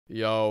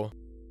Yo.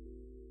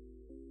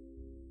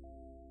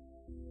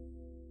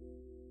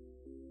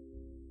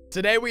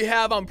 Today we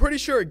have, I'm pretty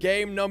sure,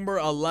 game number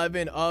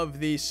 11 of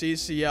the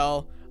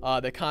CCL,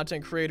 the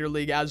Content Creator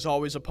League. As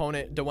always,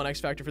 opponent, the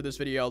 1X Factor for this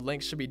video.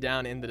 Links should be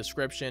down in the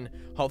description.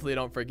 Hopefully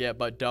don't forget,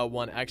 but the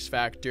 1X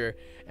Factor.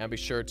 And be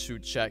sure to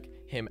check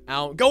him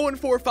out. Going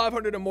for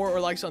 500 or more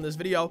likes on this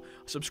video.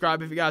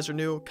 Subscribe if you guys are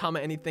new.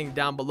 Comment anything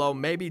down below.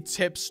 Maybe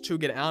tips to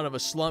get out of a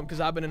slump,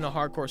 because I've been in a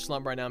hardcore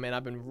slump right now, man.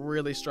 I've been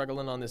really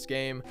struggling on this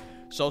game.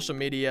 Social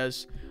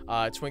medias,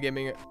 Twin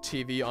Gaming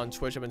TV on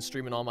Twitch. I've been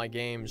streaming all my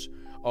games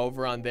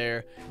over on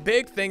there.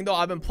 Big thing though,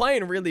 I've been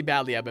playing really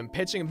badly. I've been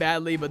pitching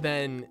badly, but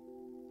then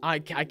I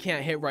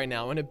can't hit right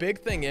now. And a big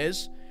thing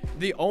is,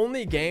 the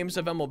only games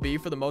of MLB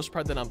for the most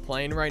part that I'm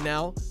playing right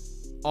now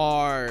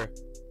are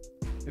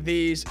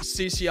these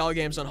CCL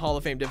games on Hall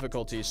of Fame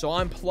difficulty. So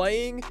I'm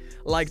playing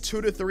like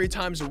 2 to 3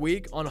 times a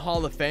week on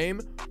Hall of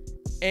Fame,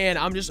 and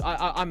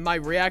my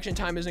reaction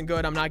time isn't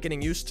good. I'm not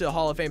getting used to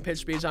Hall of Fame pitch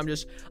speeds.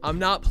 I'm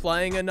not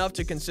playing enough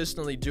to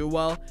consistently do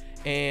well,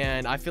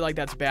 and I feel like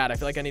that's bad. I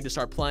feel like I need to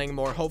start playing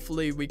more.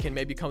 Hopefully we can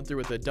maybe come through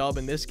with a dub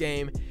in this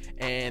game,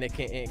 and it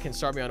can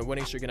start me on a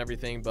winning streak and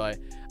everything. But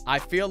I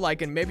feel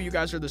like, and maybe you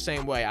guys are the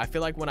same way, I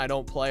feel like when I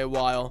don't play a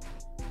while,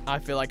 I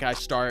feel like I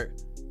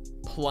start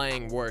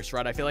playing worse,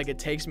 right? I feel like it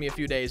takes me a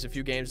few days, a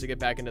few games to get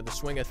back into the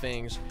swing of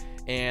things,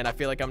 and I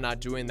feel like I'm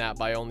not doing that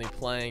by only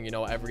playing, you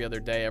know, every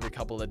other day, every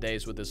couple of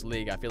days with this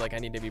league. I feel like I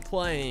need to be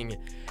playing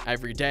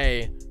every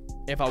day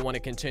if I want to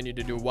continue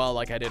to do well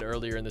like I did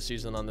earlier in the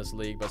season on this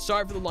league. But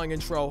sorry for the long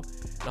intro,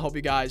 and I hope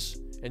you guys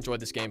enjoyed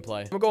this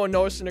gameplay. I'm going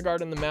Noah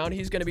Syndergaard in the mound.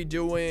 He's going to be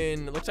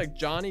doing, it looks like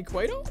Johnny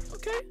Cueto.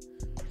 Okay.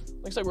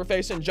 Looks like we're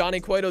facing Johnny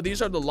Cueto.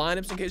 These are the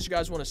lineups in case you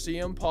guys want to see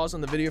them. Pause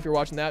on the video if you're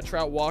watching that.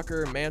 Trout,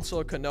 Walker,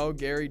 Mansell, Cano,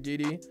 Gary,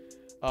 Didi.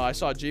 I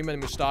saw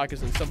G-Man,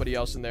 Moustakas, and somebody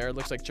else in there. It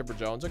looks like Chipper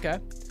Jones. Okay.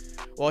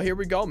 Well, here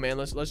we go, man.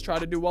 Let's try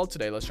to do well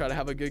today. Let's try to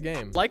have a good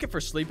game. Like it for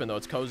sleeping, though.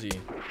 It's cozy.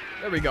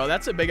 There we go.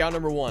 That's a big out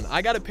number 1.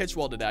 I got to pitch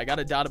well today. I got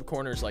to dot up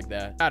corners like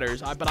that.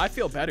 But I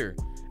feel better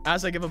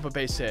as I give up a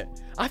base hit.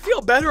 I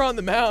feel better on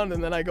the mound,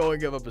 and then I go and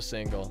give up a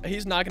single.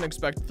 He's not going to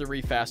expect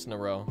 3 fast in a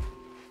row.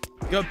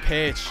 Good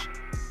pitch.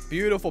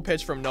 Beautiful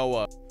pitch from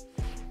Noah.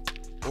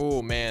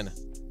 Oh, man.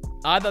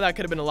 I thought that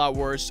could have been a lot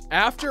worse.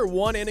 After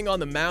 1 inning on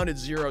the mound,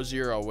 it's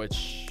 0-0,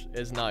 which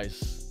is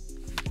nice.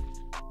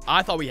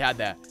 I thought we had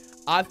that.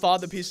 I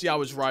thought the PCI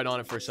was right on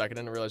it for a second.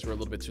 I didn't realize we were a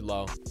little bit too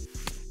low.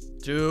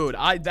 Dude,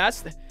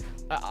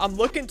 I'm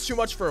looking too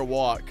much for a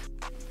walk.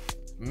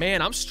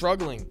 Man, I'm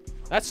struggling.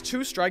 That's 2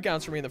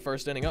 strikeouts for me in the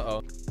first inning.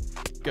 Uh-oh.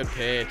 Good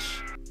pitch.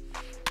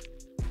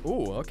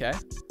 Ooh, okay.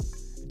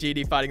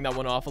 DD fighting that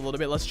one off a little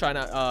bit. Let's try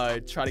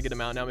to get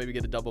him out now. Maybe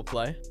get a double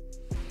play.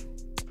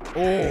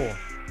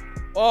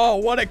 Oh,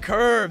 what a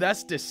curve.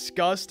 That's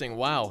disgusting.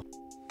 Wow.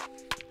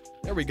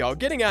 There we go.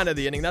 Getting out of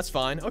the inning. That's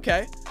fine.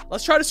 Okay.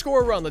 Let's try to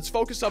score a run. Let's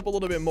focus up a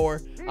little bit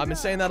more. I've been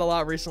saying that a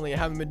lot recently. I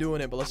haven't been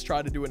doing it, but let's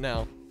try to do it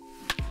now.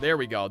 There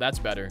we go. That's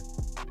better.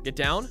 Get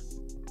down.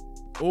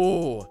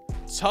 Oh,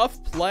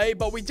 tough play,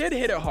 but we did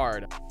hit it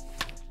hard.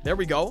 There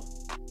we go.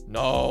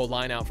 No,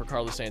 line out for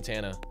Carlos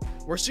Santana.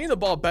 We're seeing the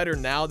ball better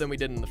now than we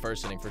did in the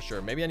first inning for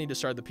sure. Maybe I need to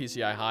start the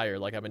PCI higher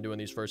like I've been doing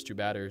these first 2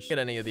 batters. Get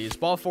any of these.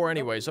 Ball 4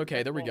 anyways.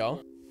 Okay, there we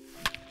go.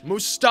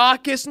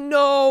 Moustakas.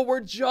 No,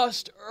 we're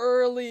just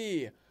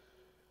early.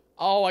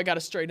 Oh, I got to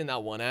straighten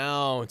that one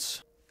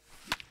out.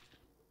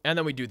 And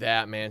then we do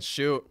that, man.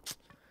 Shoot.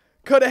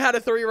 Could have had a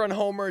 3-run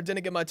homer.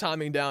 Didn't get my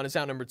timing down. It's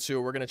out number 2.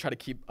 We're going to try to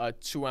keep a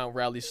 2-out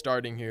rally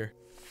starting here.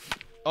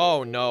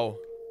 Oh, no.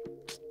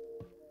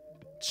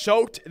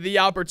 Choked the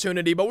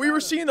opportunity, but we were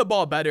seeing the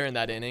ball better in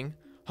that inning.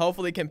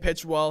 Hopefully can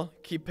pitch well,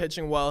 keep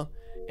pitching well,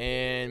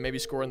 and maybe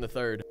score in the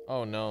 3rd.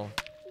 Oh, no.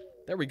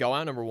 There we go.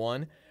 Out number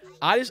 1.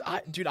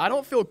 Dude, I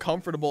don't feel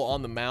comfortable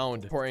on the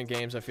mound important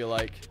games, I feel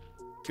like.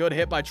 Good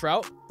hit by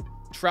Trout.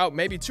 Trout,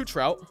 maybe 2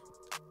 Trout.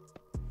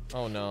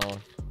 Oh, no.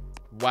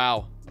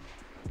 Wow.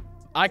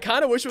 I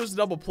kind of wish it was a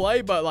double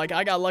play, but, like,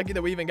 I got lucky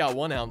that we even got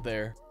 1 out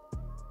there.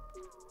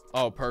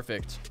 Oh,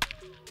 perfect.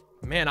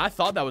 Man, I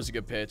thought that was a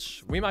good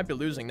pitch. We might be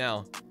losing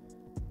now.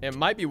 It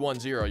might be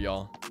 1-0,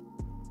 y'all.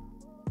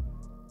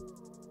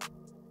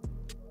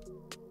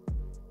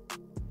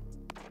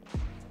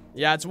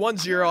 Yeah, it's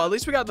 1-0. At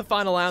least we got the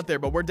final out there,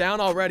 but we're down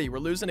already. We're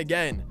losing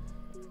again.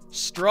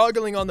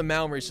 Struggling on the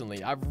mound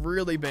recently. I've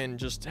really been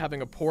just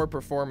having a poor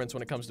performance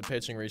when it comes to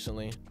pitching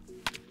recently.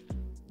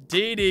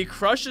 DD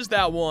crushes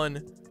that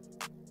one.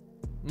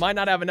 Might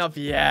not have enough.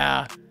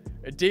 Yeah.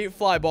 A deep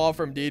fly ball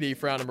from DD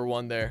for out number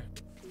 1 there.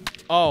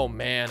 Oh,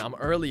 man. I'm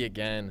early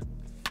again.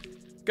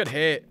 Good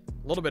hit.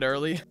 A little bit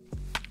early.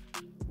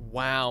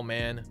 Wow,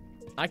 man.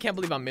 I can't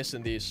believe I'm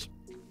missing these.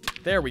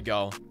 There we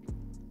go.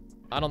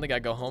 I don't think I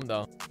go home,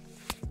 though.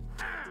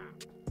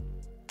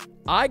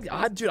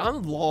 Dude,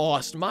 I'm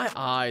lost. My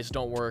eyes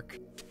don't work.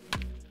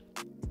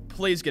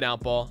 Please get out,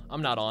 ball.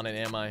 I'm not on it,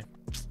 am I?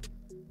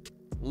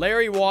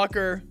 Larry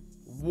Walker.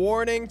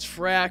 Warning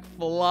track.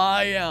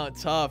 Fly out.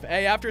 Tough.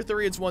 Hey, after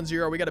 3, it's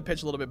 1-0. We got to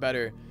pitch a little bit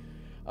better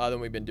than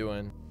we've been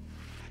doing.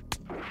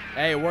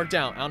 Hey, it worked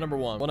out. Out number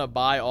 1. Want to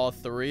buy all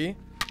 3.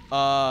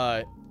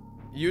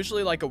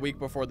 Usually like a week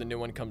before the new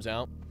one comes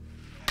out.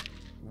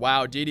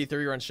 Wow, DD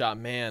 3-run shot,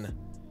 man.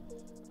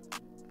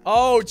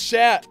 Oh,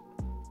 chat.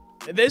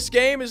 This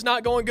game is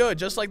not going good,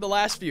 just like the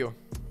last few.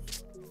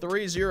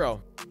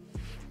 3-0.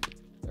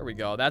 There we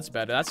go. That's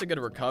better. That's a good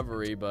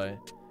recovery, but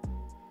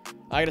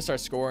I gotta start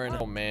scoring.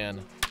 Oh,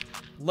 man.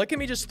 Look at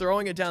me just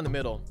throwing it down the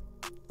middle.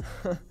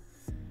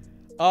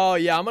 Oh,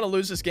 yeah, I'm gonna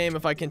lose this game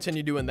if I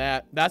continue doing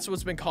that. That's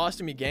what's been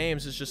costing me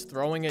games, is just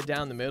throwing it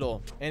down the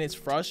middle. And it's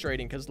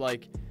frustrating because,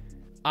 like,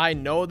 I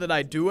know that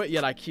I do it,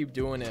 yet I keep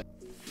doing it.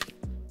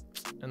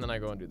 And then I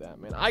go and do that,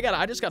 man.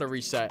 I just gotta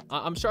reset.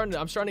 I'm starting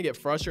to get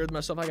frustrated with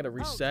myself. I gotta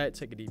reset,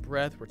 take a deep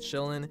breath. We're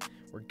chilling.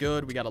 We're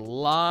good. We got a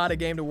lot of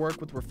game to work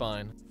with. We're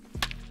fine.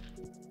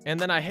 And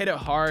then I hit it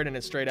hard and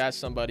it straight at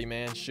somebody,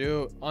 man.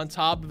 Shoot. On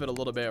top of it a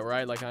little bit,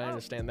 right? Like, I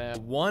understand that.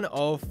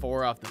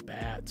 104 off the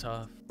bat.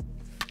 Tough.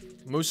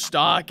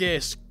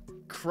 Moustakis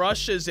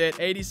crushes it.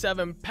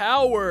 87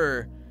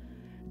 power.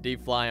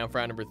 Deep fly on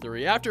frat number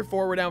 3. After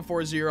 4, we're down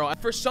 4-0.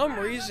 For some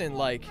reason,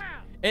 like...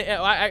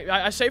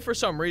 I say for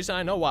some reason,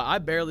 I know why. I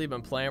barely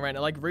been playing right now.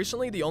 Like,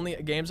 recently, the only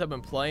games I've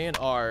been playing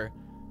are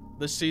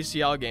the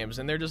CCL games,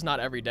 and they're just not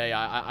every day.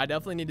 I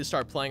definitely need to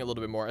start playing a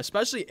little bit more,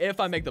 especially if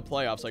I make the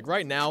playoffs. Like,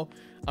 right now,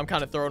 I'm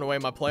kind of throwing away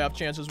my playoff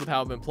chances with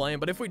how I've been playing,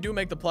 but if we do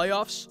make the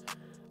playoffs,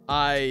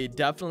 I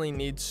definitely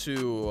need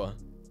to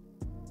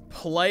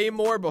play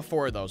more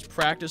before those.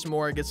 Practice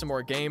more, get some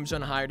more games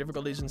on higher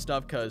difficulties and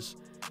stuff, because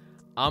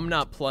I'm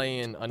not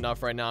playing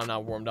enough right now. I'm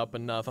not warmed up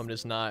enough. I'm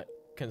just not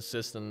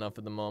consistent enough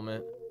at the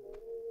moment.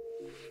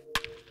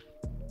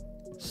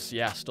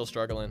 Yeah, still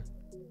struggling.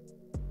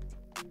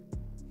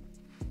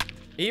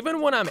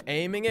 Even when I'm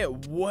aiming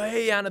it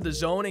way out of the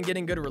zone and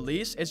getting good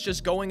release, it's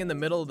just going in the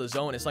middle of the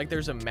zone. It's like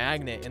there's a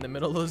magnet in the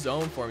middle of the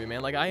zone for me,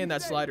 man. Like, I aim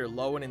that slider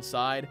low and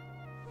inside.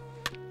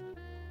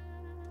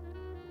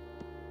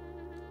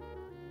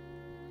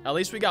 At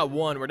least we got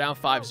 1. We're down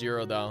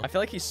 5-0, though. I feel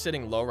like he's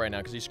sitting low right now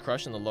because he's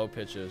crushing the low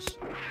pitches.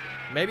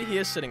 Maybe he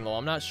is sitting low.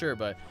 I'm not sure,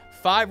 but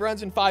 5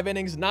 runs in 5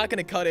 innings, not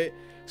going to cut it,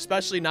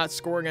 especially not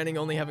scoring any,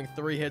 only having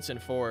 3 hits in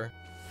 4.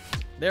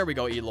 There we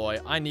go, Eloy.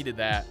 I needed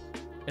that.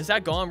 Is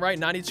that gone, right?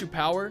 92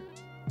 power?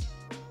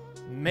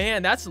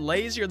 Man, that's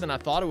lazier than I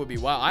thought it would be.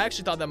 Wow, I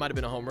actually thought that might have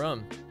been a home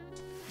run.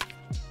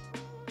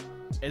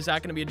 Is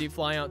that going to be a deep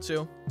fly out,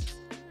 too?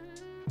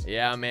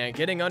 Yeah, man.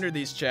 Getting under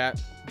these,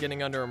 chat.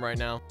 Getting under them right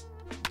now.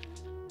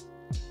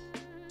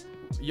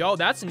 Yo,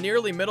 that's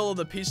nearly middle of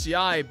the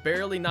PCI.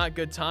 Barely not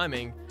good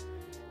timing.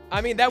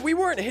 I mean, that we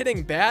weren't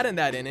hitting bad in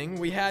that inning.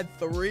 We had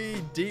 3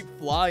 deep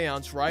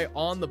flyouts right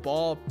on the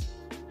ball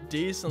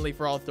decently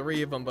for all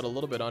 3 of them, but a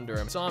little bit under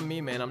him. It's on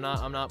me, man. I'm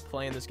not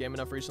playing this game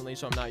enough recently,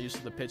 so I'm not used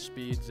to the pitch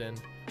speeds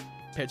and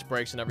pitch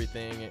breaks and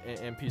everything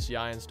and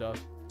PCI and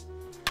stuff.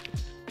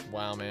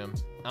 Wow, man.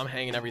 I'm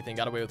hanging everything.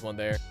 Got away with 1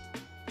 there.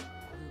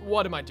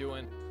 What am I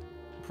doing?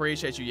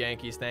 Appreciate you,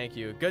 Yankees. Thank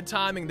you. Good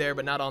timing there,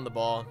 but not on the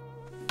ball.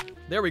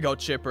 There we go,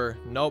 Chipper.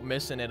 Nope,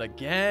 missing it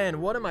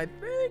again. What am I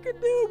thinking,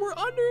 dude? We're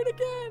under it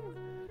again.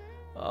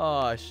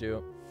 Oh,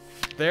 shoot.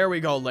 There we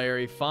go,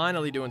 Larry.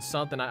 Finally doing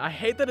something. I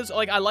hate that it's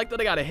like, I like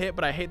that I got a hit,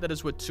 but I hate that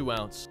it's with 2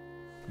 outs.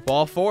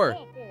 Ball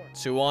 4.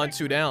 2 on,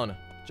 2 down.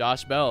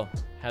 Josh Bell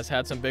has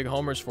had some big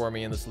homers for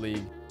me in this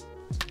league.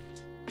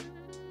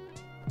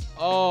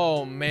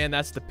 Oh, man,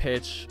 that's the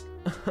pitch.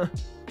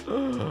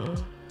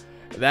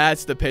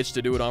 That's the pitch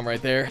to do it on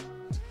right there.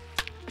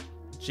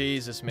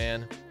 Jesus,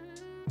 man.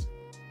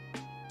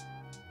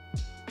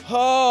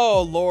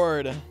 Oh,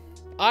 Lord.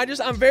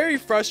 I'm very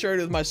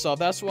frustrated with myself.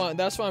 That's why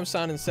I'm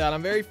sounding sad.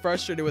 I'm very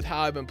frustrated with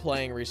how I've been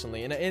playing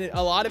recently. And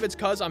a lot of it's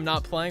because I'm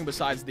not playing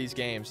besides these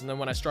games. And then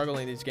when I struggle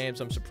in these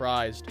games, I'm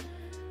surprised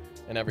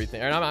and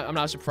everything. And I'm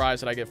not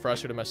surprised that I get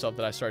frustrated with myself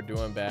that I start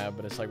doing bad.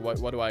 But it's like,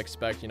 what do I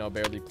expect, you know,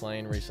 barely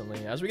playing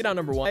recently? As we get out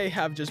number 1, I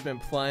have just been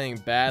playing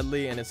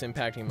badly, and it's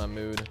impacting my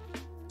mood.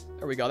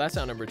 There we go. That's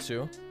out number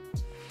 2.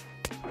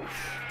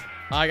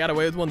 I got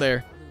away with 1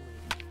 there.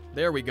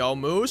 There we go.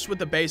 Moose with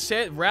the base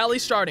hit. Rally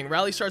starting.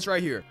 Rally starts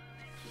right here.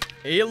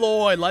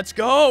 Eloy, let's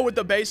go with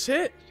the base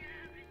hit.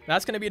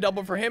 That's going to be a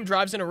double for him.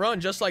 Drives in a run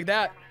just like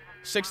that.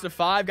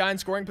 6-5. Guy in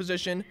scoring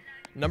position.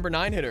 Number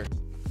 9 hitter.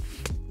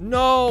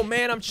 No,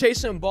 man. I'm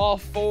chasing ball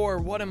 4.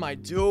 What am I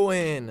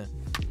doing?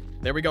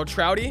 There we go.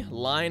 Trouty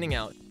lining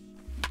out.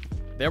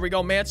 There we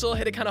go. Mansell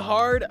hit it kind of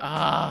hard.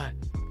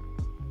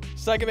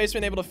 Second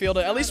baseman able to field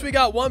it. At least we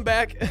got 1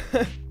 back.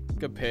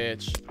 Good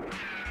pitch.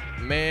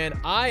 Man,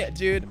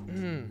 dude,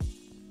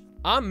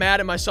 I'm mad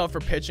at myself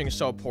for pitching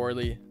so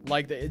poorly.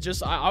 Like,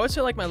 I would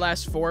say like my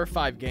last 4 or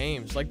 5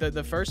 games. Like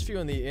the first few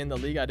in the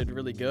league, I did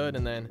really good,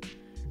 and then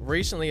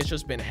recently it's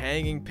just been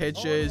hanging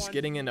pitches,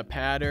 getting into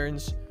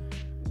patterns,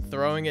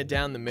 throwing it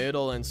down the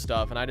middle and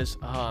stuff. And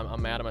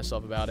I'm mad at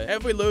myself about it.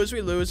 If we lose,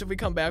 we lose. If we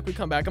come back, we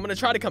come back. I'm gonna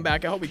try to come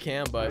back. I hope we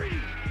can, but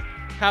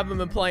haven't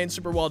been playing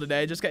super well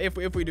today. Just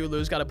if we do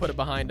lose, got to put it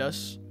behind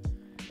us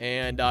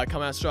and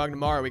come out strong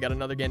tomorrow. We got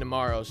another game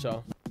tomorrow,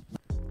 so.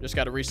 Just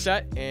got to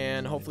reset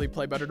and hopefully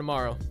play better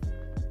tomorrow.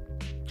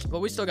 But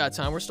we still got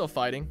time. We're still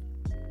fighting.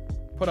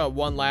 Put up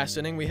one last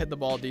inning. We hit the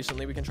ball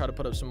decently. We can try to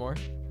put up some more.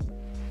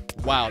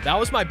 Wow, that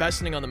was my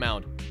best inning on the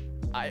mound.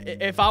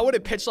 If I would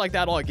have pitched like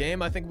that all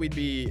game, I think we'd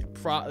be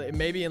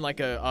maybe in like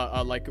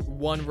a like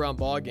 1-run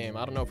ball game.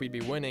 I don't know if we'd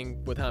be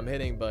winning with how I'm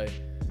hitting, but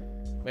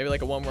maybe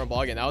like a 1-run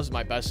ball game. That was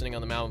my best inning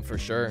on the mound for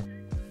sure.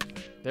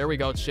 There we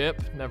go,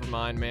 Chip. Never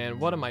mind, man.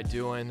 What am I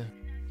doing?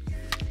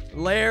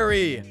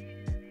 Larry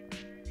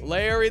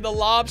the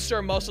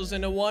lobster muscles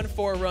into 1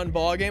 4-run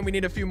ball game. We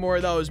need a few more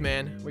of those,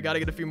 man. We got to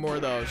get a few more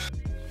of those.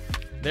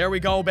 There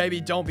we go,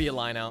 baby. Don't be a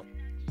line out.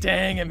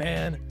 Dang it,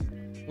 man.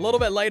 A little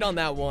bit late on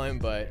that one,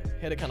 but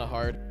hit it kind of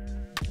hard.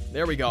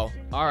 There we go.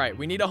 All right,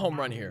 we need a home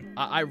run here.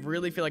 I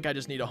really feel like I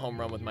just need a home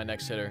run with my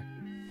next hitter.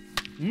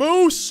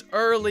 Moose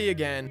early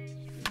again.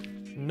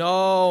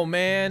 No,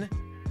 man.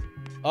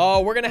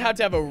 Oh, we're going to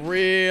have a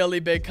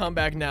really big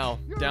comeback now.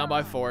 Down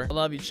by 4. I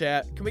love you,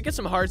 chat. Can we get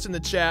some hearts in the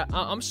chat?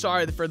 I'm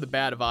sorry for the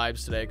bad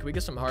vibes today. Can we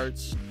get some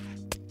hearts?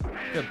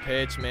 Good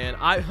pitch, man.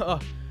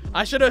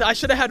 I should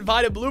have had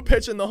Vita Blue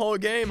pitching the whole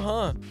game,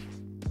 huh?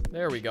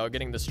 There we go.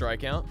 Getting the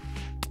strikeout.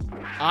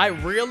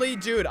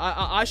 Dude,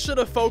 I should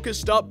have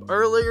focused up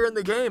earlier in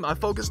the game. I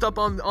focused up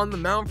on the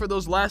mound for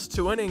those last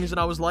 2 innings, and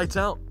I was lights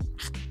out.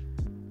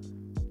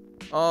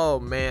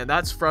 Oh, man.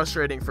 That's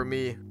frustrating for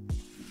me.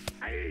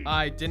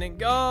 I didn't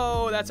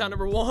go. That's out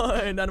number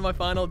 1. Down to my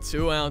final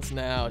 2 ounce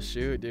now.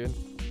 Shoot, dude.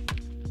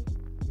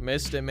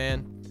 Missed it,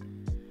 man.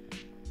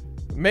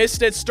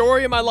 Missed it.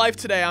 Story of my life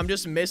today. I'm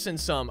just missing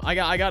some. I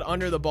got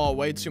under the ball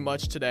way too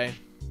much today.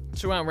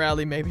 2-out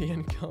rally maybe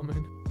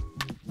incoming.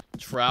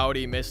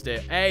 Trouty missed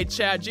it. Hey,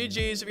 chat.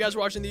 GG's. If you guys are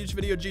watching the YouTube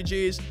video,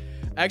 GG's.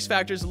 X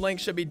Factor's link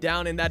should be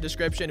down in that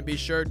description. Be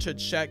sure to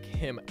check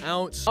him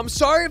out. I'm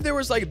sorry if there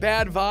was like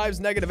bad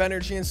vibes, negative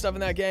energy and stuff in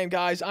that game,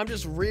 guys. I'm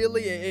just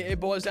really, it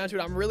boils down to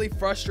it. I'm really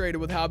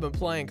frustrated with how I've been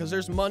playing because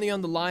there's money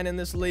on the line in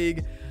this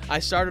league. I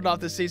started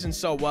off the season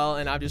so well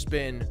and I've just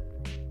been,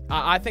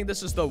 I think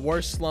this is the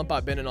worst slump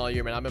I've been in all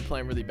year, man. I've been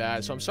playing really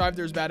bad. So I'm sorry if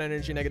there's bad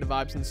energy, negative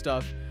vibes and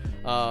stuff.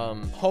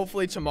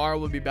 Hopefully tomorrow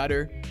will be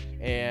better.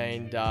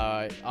 And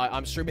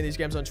I'm streaming these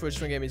games on Twitch,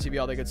 Twin Gaming TV,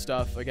 all that good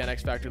stuff. Again,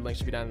 X Factor links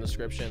should be down in the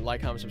description.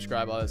 Like, comment,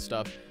 subscribe, all that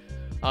stuff.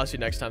 I'll see you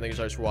next time. Thank you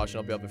so much for watching.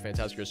 Hope you have a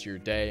fantastic rest of your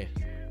day.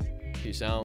 Peace out.